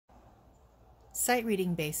Sight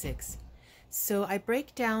reading basics. So I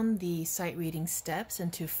break down the sight reading steps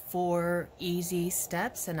into 4 easy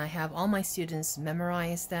steps, and I have all my students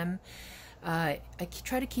memorize them. I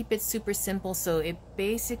try to keep it super simple, so it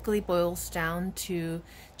basically boils down to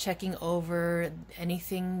checking over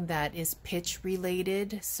anything that is pitch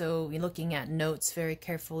related. So you're looking at notes very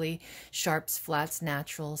carefully, sharps, flats,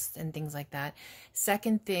 naturals, and things like that.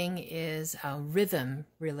 Second thing is rhythm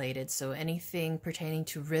related, so anything pertaining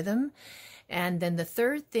to rhythm. And then the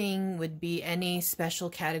third thing would be any special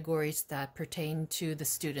categories that pertain to the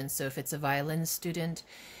student. So if it's a violin student,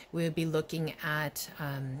 we would be looking at,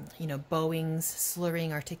 bowings,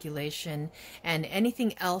 slurring, articulation, and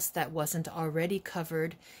anything else that wasn't already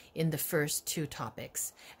covered in the first 2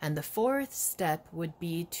 topics. And the fourth step would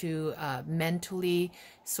be to mentally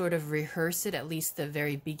sort of rehearse it, at least the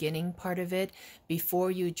very beginning part of it,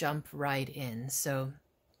 before you jump right in. So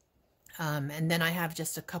and then I have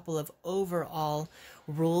just a couple of overall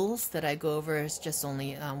rules that I go over. It's just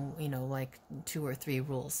only, like 2 or 3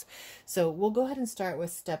 rules. So we'll go ahead and start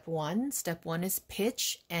with step 1. Step 1 is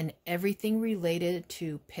pitch and everything related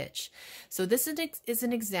to pitch. So this is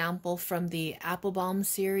an example from the Applebaum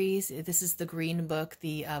series. This is the Green Book,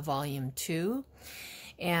 the volume 2.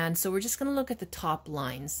 And so we're just going to look at the top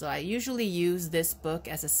lines. So I usually use this book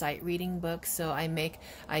as a sight reading book. So I make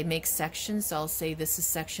sections. So I'll say this is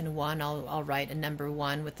section 1. I'll write a number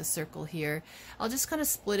 1 with the circle here. I'll just kind of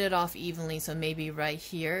split it off evenly. So maybe right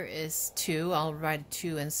here is 2. I'll write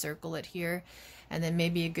 2 and circle it here. And then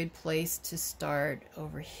maybe a good place to start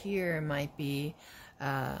over here might be,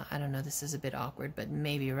 I don't know, this is a bit awkward, but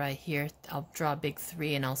maybe right here, I'll draw a big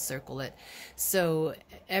 3 and I'll circle it. So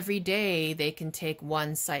every day they can take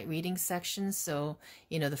 1 sight reading section. So,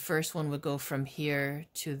 the first one would go from here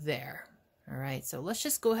to there. All right, so let's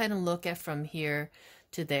just go ahead and look at from here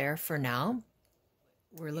to there for now.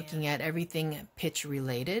 We're looking at everything pitch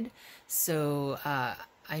related. So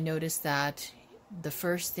I noticed that the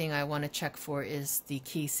first thing I want to check for is the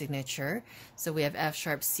key signature. So we have F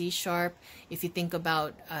sharp, C sharp. If you think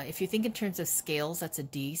about, if you think in terms of scales, that's a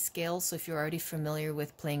D scale. So if you're already familiar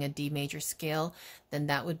with playing a D major scale, then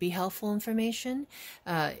that would be helpful information.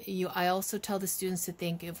 I also tell the students to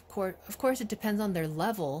think, of course, it depends on their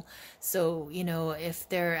level. So, if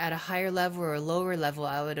they're at a higher level or a lower level,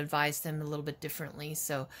 I would advise them a little bit differently.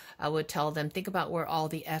 So I would tell them, think about where all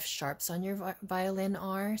the F sharps on your violin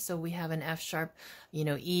are. So we have an F sharp,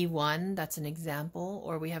 E1, that's an example,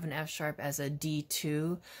 or we have an F sharp as a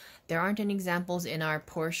D2. There aren't any examples in our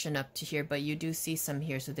portion up to here, but you do see some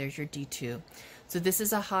here. So there's your D2. So this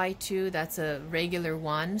is a high 2, that's a regular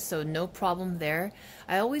 1, so no problem there.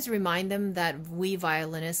 I always remind them that we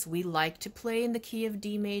violinists, we like to play in the key of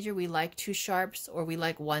D major. We like 2 sharps, or we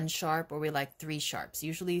like 1 sharp, or we like 3 sharps.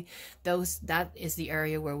 Usually that is the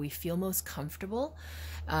area where we feel most comfortable.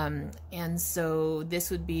 And so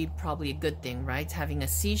this would be probably a good thing, right? Having a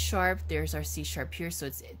C sharp, there's our C sharp here, so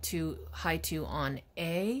it's high 2 on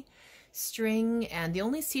A string, and the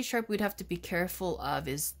only C sharp we'd have to be careful of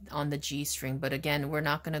is on the G string, but again, we're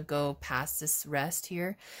not going to go past this rest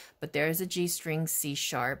here, but there is a G string C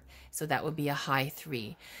sharp, so that would be a high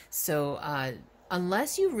 3. So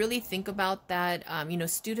unless you really think about that,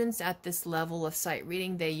 students at this level of sight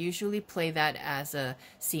reading, they usually play that as a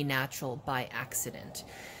C natural by accident.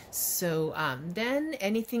 So then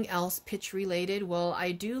anything else pitch related, well,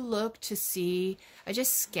 I do look to see, I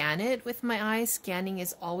just scan it with my eyes. Scanning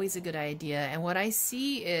is always a good idea. And what I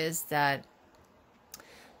see is that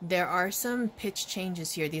there are some pitch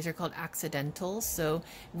changes here. These are called accidentals. So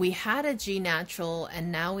we had a G natural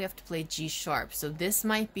and now we have to play G sharp. So this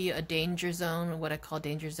might be a danger zone. What I call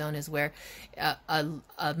danger zone is where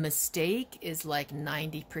a mistake is like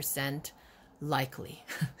 90% likely.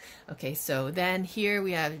 Okay, so then here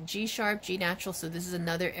we have G sharp, G natural, so this is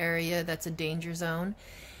another area that's a danger zone.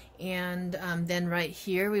 And then right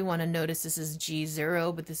here we want to notice this is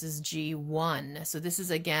G0, but this is G1. So this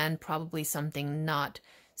is again probably something not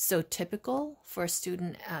so typical for a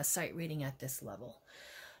student sight reading at this level.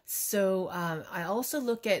 So I also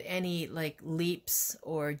look at any like leaps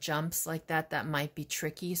or jumps like that might be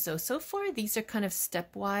tricky. So far these are kind of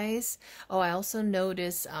stepwise. Oh, I also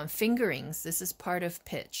notice fingerings. This is part of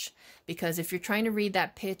pitch, because if you're trying to read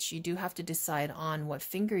that pitch, you do have to decide on what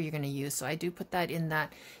finger you're going to use. So I do put that in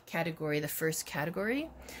that category, the first category.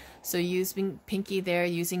 So using pinky there,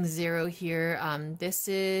 using 0 here. This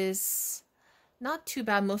is not too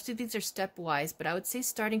bad. Most of these are stepwise, but I would say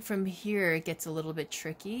starting from here, it gets a little bit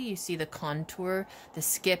tricky. You see the contour, the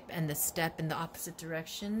skip, and the step in the opposite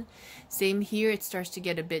direction. Same here, it starts to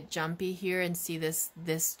get a bit jumpy here, and see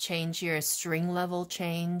this change here, a string level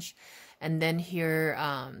change. and then here,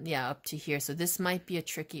 yeah, up to here. So this might be a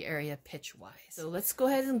tricky area pitch-wise. So let's go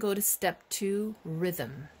ahead and go to step 2,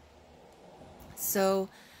 rhythm. So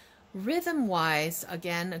rhythm-wise,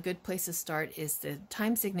 again, a good place to start is the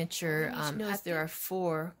time signature. As there are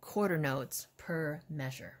 4 quarter notes per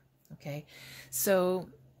measure. Okay, so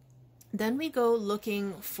then we go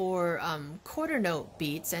looking for quarter note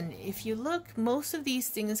beats, and if you look, most of these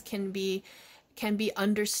things can be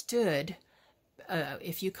understood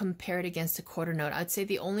if you compare it against a quarter note. I'd say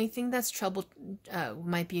the only thing that's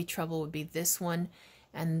might be trouble would be this one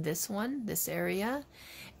and this one, this area.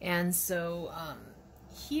 And so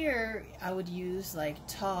here I would use like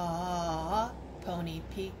ta, pony,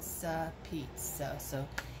 pizza, pizza. So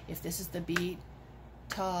if this is the beat,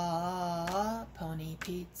 ta, pony,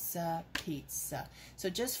 pizza, pizza. So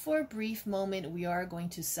just for a brief moment, we are going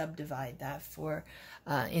to subdivide that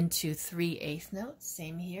into 3/8 notes.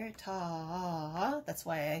 Same here, ta. That's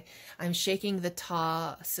why I'm shaking the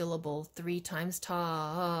ta syllable 3 times,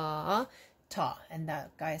 ta, ta. And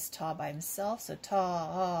that guy is ta by himself, so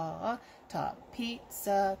ta, ta,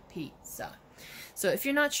 pizza, pizza. So if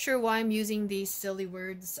you're not sure why I'm using these silly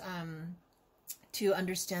words, to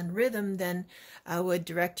understand rhythm, then I would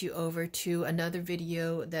direct you over to another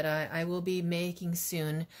video that I will be making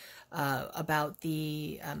soon about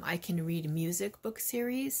the I Can Read Music book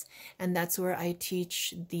series, and that's where I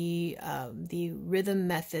teach the rhythm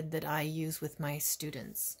method that I use with my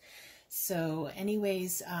students. So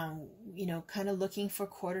anyways, you know, kind of looking for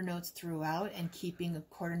quarter notes throughout and keeping a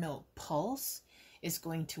quarter note pulse is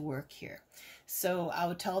going to work here. So I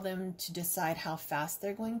would tell them to decide how fast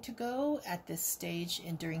they're going to go at this stage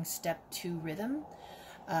and during step 2 rhythm,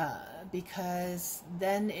 because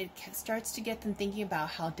then it starts to get them thinking about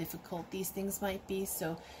how difficult these things might be.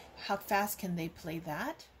 So how fast can they play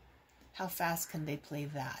that? How fast can they play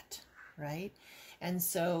that, right? And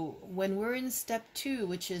so when we're in step 2,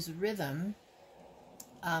 which is rhythm,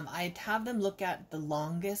 I'd have them look at the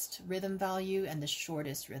longest rhythm value and the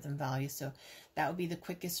shortest rhythm value. So that would be the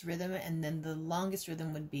quickest rhythm, and then the longest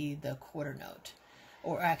rhythm would be the quarter note,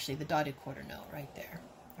 or actually the dotted quarter note right there.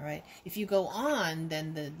 All right. If you go on,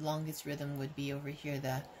 then the longest rhythm would be over here,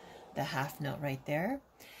 the half note right there.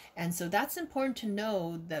 And so that's important to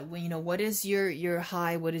know, that when, you know, what is your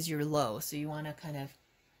high, what is your low. So you want to kind of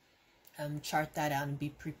chart that out and be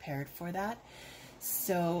prepared for that.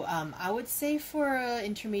 So I would say for an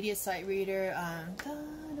intermediate sight reader,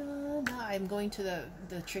 I'm going to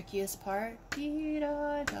the trickiest part.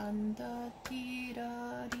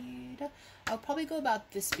 I'll probably go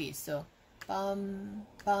about this speed. So bum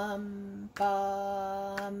bum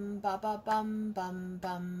bum ba ba bum bum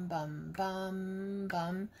bum bum bum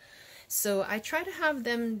bum. So I try to have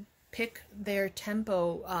them pick their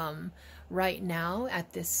tempo right now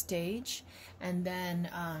at this stage, and then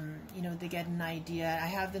you know, they get an idea. I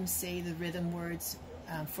have them say the rhythm words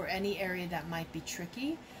for any area that might be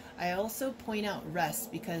tricky. I also point out rests,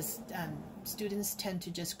 because students tend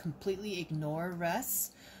to just completely ignore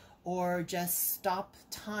rests or just stop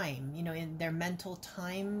time. You know, in their mental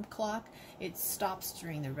time clock, it stops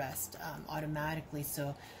during the rest automatically.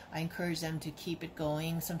 So I encourage them to keep it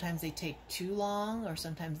going. Sometimes they take too long, or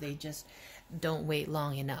sometimes they just don't wait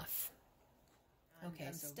long enough. Okay,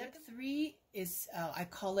 so step 3 is, I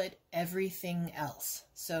call it everything else.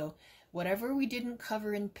 So whatever we didn't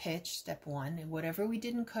cover in pitch, step 1, and whatever we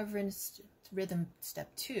didn't cover in rhythm,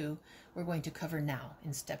 step 2, we're going to cover now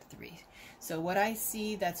in step 3. So what I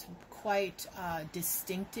see that's quite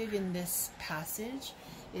distinctive in this passage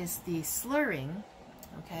is the slurring,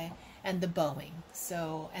 okay, and the bowing,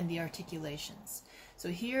 so, and the articulations. So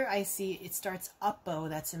here I see it starts up bow.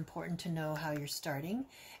 That's important to know how you're starting.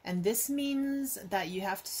 And this means that you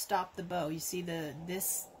have to stop the bow. You see,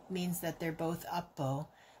 this means that they're both up bow,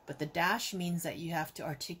 but the dash means that you have to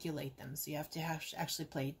articulate them. So you have to actually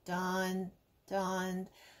play dun, dun.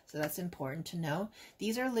 So that's important to know.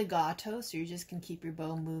 These are legato, so you just can keep your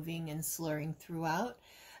bow moving and slurring throughout.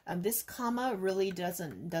 This comma really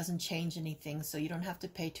doesn't change anything, so you don't have to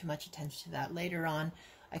pay too much attention to that. Later on,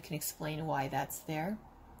 I can explain why that's there.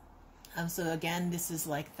 So again, this is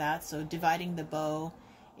like that. So dividing the bow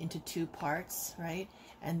into 2 parts, right?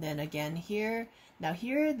 And then again here. Now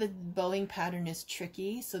here the bowing pattern is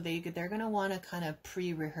tricky, so they're going to want to kind of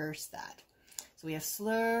pre-rehearse that. So we have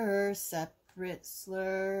slur, separate,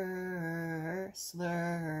 slur,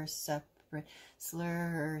 slur, separate,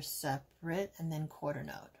 slur, separate, and then quarter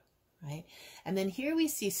note, right? And then here we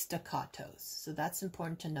see staccatos. So that's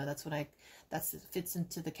important to know. That's what that fits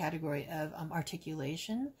into the category of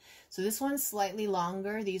articulation. So this one's slightly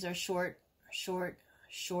longer. These are short, short,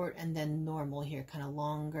 short, and then normal here, kind of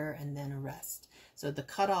longer, and then a rest. So the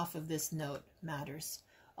cutoff of this note matters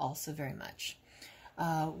also very much.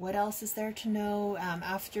 What else is there to know?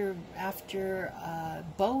 After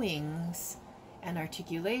bowings and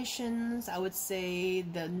articulations, I would say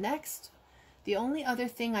the only other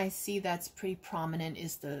thing I see that's pretty prominent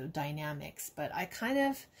is the dynamics. But I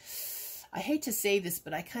hate to say this,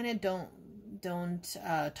 but I kind of don't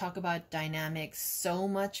talk about dynamics so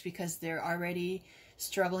much because they're already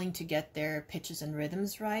struggling to get their pitches and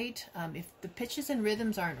rhythms right. If the pitches and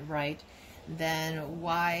rhythms aren't right, then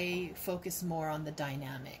why focus more on the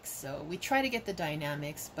dynamics? So we try to get the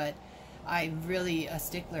dynamics, but I'm really a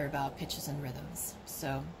stickler about pitches and rhythms.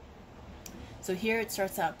 So here it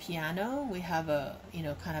starts out piano. We have a,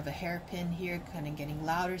 kind of a hairpin here, kind of getting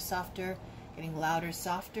louder, softer, getting louder,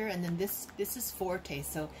 softer, and then this is forte.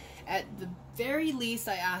 So at the very least,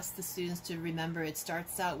 I ask the students to remember it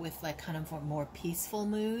starts out with like kind of a more peaceful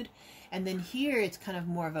mood, and then here it's kind of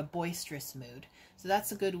more of a boisterous mood. So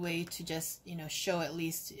that's a good way to just, show at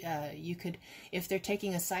least you could, if they're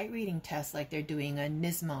taking a sight reading test, like they're doing a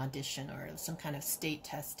NISMA audition or some kind of state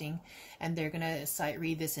testing, and they're going to sight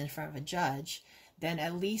read this in front of a judge, then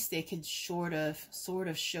at least they could sort of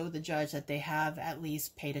show the judge that they have at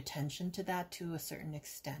least paid attention to that to a certain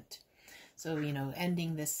extent. So,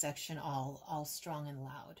 ending this section all strong and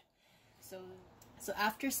loud. So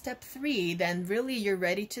after step 3, then really you're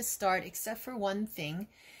ready to start, except for one thing,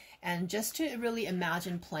 and just to really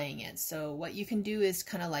imagine playing it. So what you can do is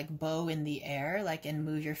kind of like bow in the air, like, and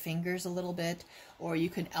move your fingers a little bit, or you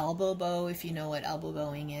can elbow bow if you know what elbow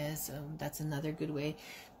bowing is. So that's another good way.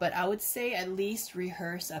 But I would say at least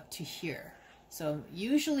rehearse up to here. So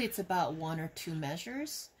usually it's about 1 or 2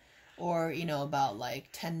 measures, or about like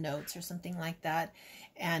 10 notes or something like that.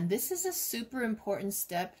 And this is a super important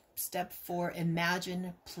step for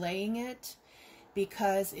imagine playing it.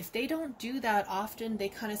 Because if they don't do that often, they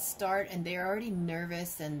kind of start and they're already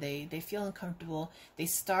nervous and they feel uncomfortable. They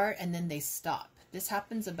start and then they stop. This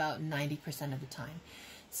happens about 90% of the time.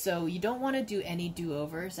 So you don't want to do any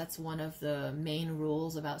do-overs. That's one of the main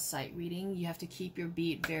rules about sight reading. You have to keep your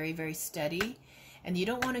beat very, very steady. And you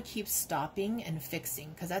don't want to keep stopping and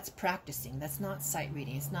fixing, because that's practicing. That's not sight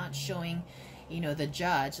reading. It's not showing, the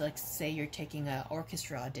judge, like say you're taking an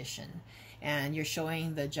orchestra audition, and you're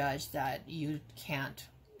showing the judge that you can't,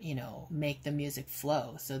 make the music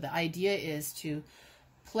flow. So the idea is to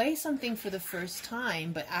play something for the first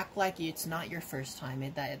time, but act like it's not your first time,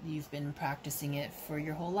 that you've been practicing it for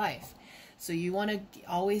your whole life. So you want to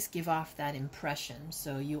always give off that impression.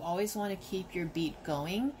 So you always want to keep your beat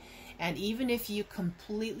going. And even if you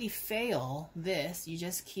completely fail this, you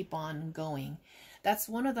just keep on going. That's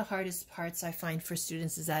one of the hardest parts I find for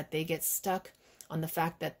students, is that they get stuck on the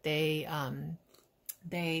fact that they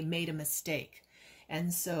made a mistake.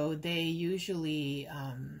 And so they usually,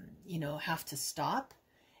 have to stop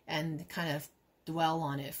and kind of dwell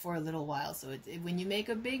on it for a little while. So when you make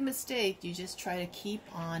a big mistake, you just try to keep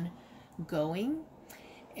on going.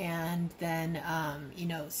 And then,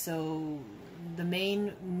 so the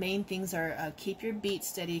main things are keep your beat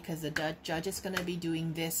steady, because the judge is going to be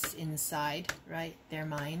doing this inside, right, their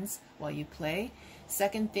minds while you play.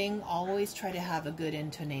 Second thing, always try to have a good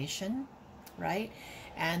intonation, right?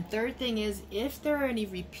 And third thing is, if there are any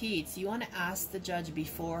repeats, you want to ask the judge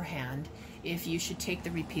beforehand if you should take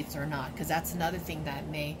the repeats or not, because that's another thing that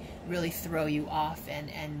may really throw you off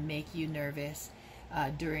and make you nervous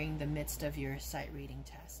during the midst of your sight reading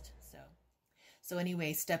test. So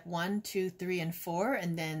anyway, step 1, 2, 3, and 4,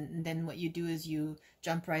 and then what you do is you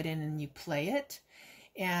jump right in and you play it.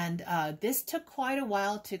 And this took quite a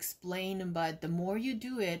while to explain, but the more you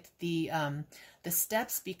do it, the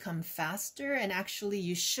steps become faster, and actually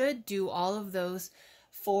you should do all of those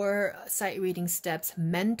 4 sight reading steps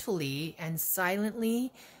mentally and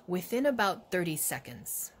silently within about 30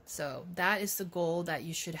 seconds. So that is the goal that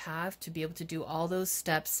you should have, to be able to do all those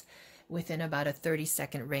steps within about a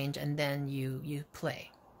 30-second range, and then you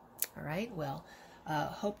play. All right, well,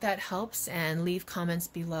 hope that helps, and leave comments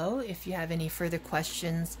below if you have any further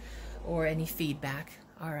questions or any feedback.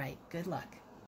 All right, good luck.